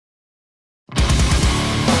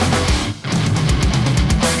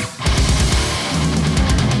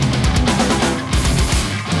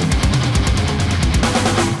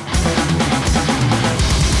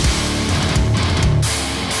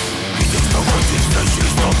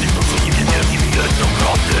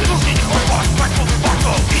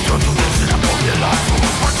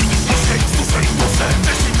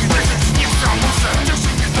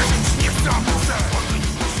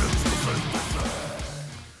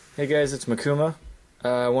Hey guys, it's Makooma.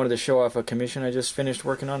 I wanted to show off a commission I just finished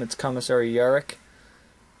working on. It's Commissar Yarrick,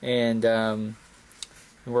 and I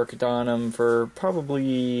worked on him for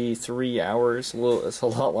probably 3 hours. It's a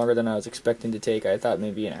lot longer than I was expecting to take. I thought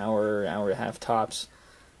maybe an hour and a half tops.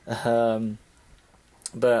 But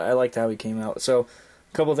I liked how he came out. So,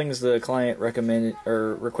 a couple things the client recommended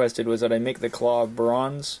or requested was that I make the claw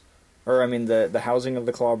bronze, or I mean the housing of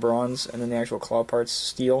the claw bronze, and then the actual claw parts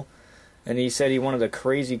steel. And he said he wanted a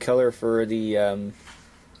crazy color for the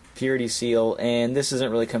purity seal, and this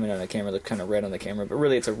isn't really coming on the camera. It looks kind of red on the camera, but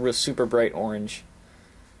really it's a real super bright orange.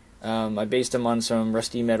 I based him on some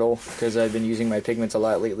rusty metal because I've been using my pigments a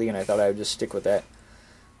lot lately, and I thought I would just stick with that.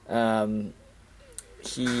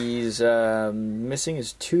 He's missing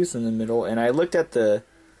his tooth in the middle, and I looked at the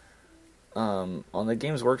on the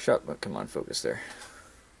Games Workshop. Oh, come on, focus there.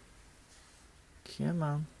 Come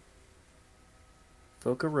on.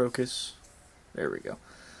 Focus. There we go.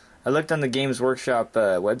 I looked on the Games Workshop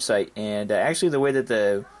website, and actually the way that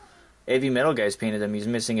the AV Metal guys painted him, he's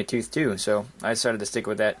missing a tooth too, so I decided to stick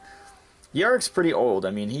with that. Yarrick's pretty old. I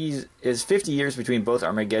mean, is 50 years between both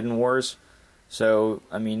Armageddon wars, so,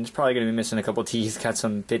 I mean, he's probably going to be missing a couple teeth, got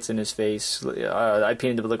some pits in his face. I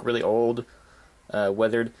painted him to look really old,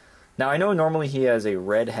 weathered. Now, I know normally he has a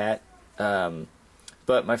red hat,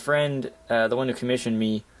 but my friend, the one who commissioned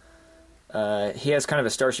me, he has kind of a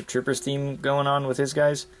Starship Troopers theme going on with his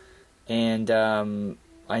guys, and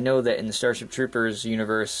I know that in the Starship Troopers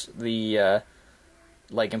universe, the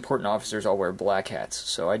like important officers all wear black hats,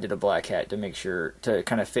 so I did a black hat to make sure to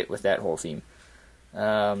kind of fit with that whole theme.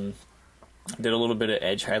 Did a little bit of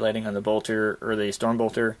edge highlighting on the bolter or the storm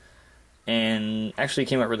bolter, and actually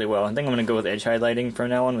came out really well. I think I'm going to go with edge highlighting from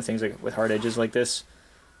now on with things like with hard edges like this,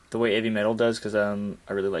 the way AV Metal does, because I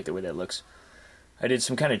really like the way that looks. I did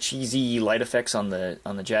some kind of cheesy light effects on the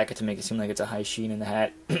jacket to make it seem like it's a high sheen in the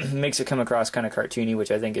hat. Makes it come across kind of cartoony,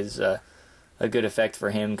 which I think is a good effect for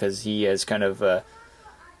him because he has kind of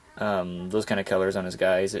those kind of colors on his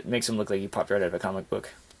guys. It makes him look like he popped right out of a comic book.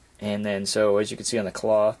 And then, so as you can see on the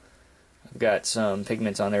claw, I've got some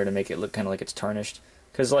pigments on there to make it look kind of like it's tarnished.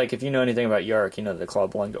 Because, like, if you know anything about Yarrick, you know that the claw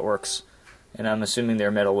belonged to orcs, and I'm assuming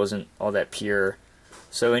their metal wasn't all that pure.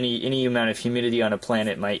 So any amount of humidity on a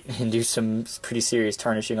planet might induce some pretty serious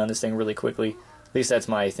tarnishing on this thing really quickly. At least that's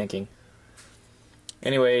my thinking.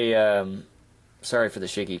 Anyway, sorry for the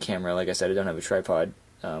shaky camera. Like I said, I don't have a tripod.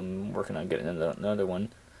 I'm working on getting another one.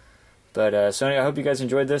 But so anyway, I hope you guys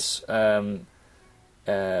enjoyed this.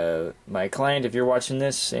 My client, if you're watching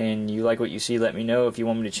this and you like what you see, let me know. If you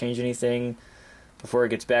want me to change anything before it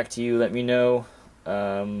gets back to you, let me know.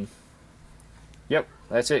 Yep,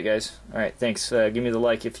 that's it, guys. Alright, thanks. Give me the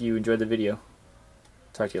like if you enjoyed the video.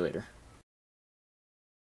 Talk to you later.